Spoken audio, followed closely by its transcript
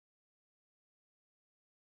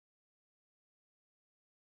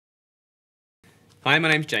Hi, my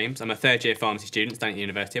name's James. I'm a third year pharmacy student studying at the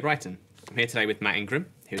University of Brighton. I'm here today with Matt Ingram,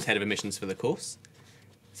 who is Head of Admissions for the course.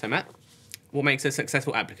 So Matt, what makes a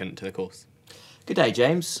successful applicant to the course? Good day,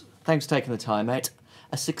 James. Thanks for taking the time, mate.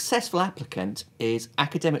 A successful applicant is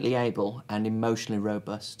academically able and emotionally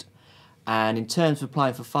robust. And in terms of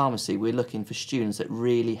applying for pharmacy, we're looking for students that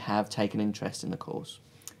really have taken interest in the course.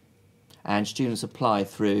 And students apply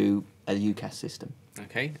through a UCAS system.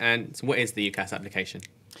 Okay, and so what is the UCAS application?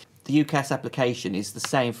 The UCAS application is the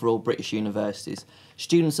same for all British universities.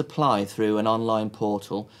 Students apply through an online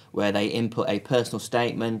portal where they input a personal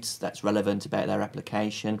statement that's relevant about their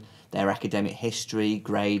application, their academic history,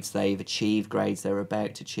 grades they've achieved, grades they're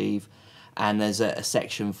about to achieve, and there's a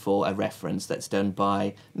section for a reference that's done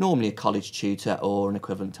by normally a college tutor or an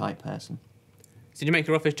equivalent type person. So do you make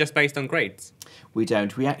your offers just based on grades? We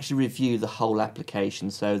don't. We actually review the whole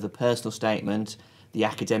application, so the personal statement, the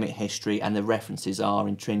academic history and the references are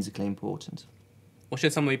intrinsically important. What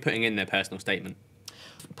should someone be putting in their personal statement?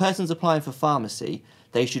 Persons applying for pharmacy,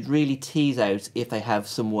 they should really tease out if they have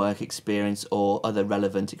some work experience or other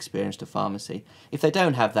relevant experience to pharmacy. If they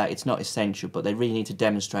don't have that, it's not essential, but they really need to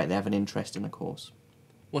demonstrate they have an interest in the course.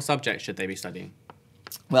 What subjects should they be studying?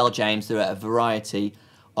 Well, James, there are a variety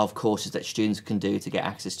of courses that students can do to get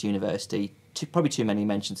access to university. Probably too many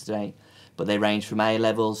mentioned today, but they range from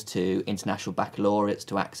A-levels to international baccalaureates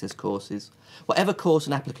to access courses. Whatever course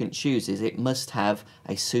an applicant chooses, it must have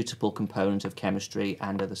a suitable component of chemistry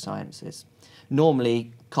and other sciences.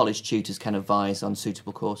 Normally, college tutors can advise on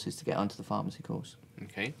suitable courses to get onto the pharmacy course.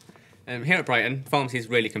 Okay. Here at Brighton, pharmacy is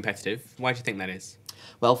really competitive. Why do you think that is?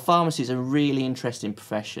 Well, pharmacy is a really interesting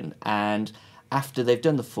profession, and after they've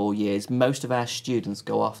done the 4 years, most of our students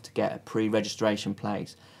go off to get a pre-registration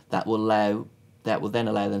place that will then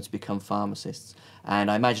allow them to become pharmacists.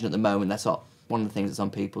 And I imagine at the moment that's not one of the things that's on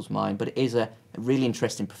people's mind, but it is a really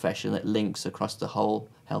interesting profession that links across the whole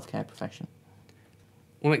healthcare profession.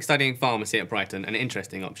 What makes studying pharmacy at Brighton an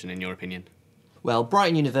interesting option in your opinion? Well,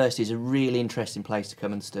 Brighton University is a really interesting place to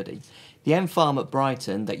come and study. The MPharm at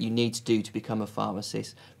Brighton that you need to do to become a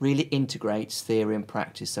pharmacist really integrates theory and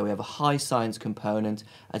practice, so we have a high science component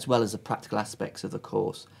as well as the practical aspects of the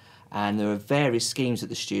course. And there are various schemes that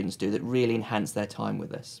the students do that really enhance their time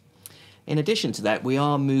with us. In addition to that, we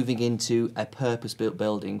are moving into a purpose-built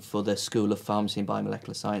building for the School of Pharmacy and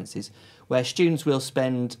Biomolecular Sciences, where students will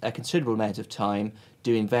spend a considerable amount of time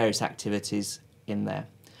doing various activities in there.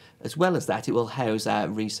 As well as that, it will house our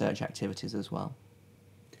research activities as well.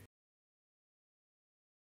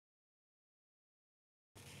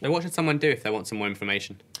 Now, what should someone do if they want some more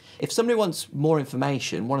information? If somebody wants more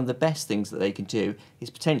information, one of the best things that they can do is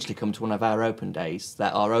potentially come to one of our open days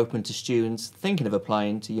that are open to students thinking of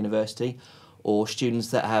applying to university or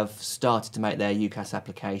students that have started to make their UCAS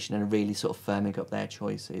application and are really sort of firming up their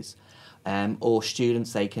choices. Or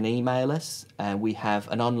students, they can email us. We have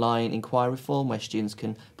an online inquiry form where students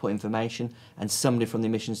can put information and somebody from the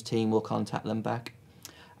admissions team will contact them back,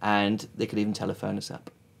 and they could even telephone us up.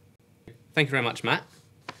 Thank you very much, Matt.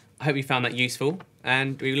 I hope you found that useful,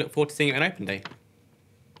 and we look forward to seeing you at an open day.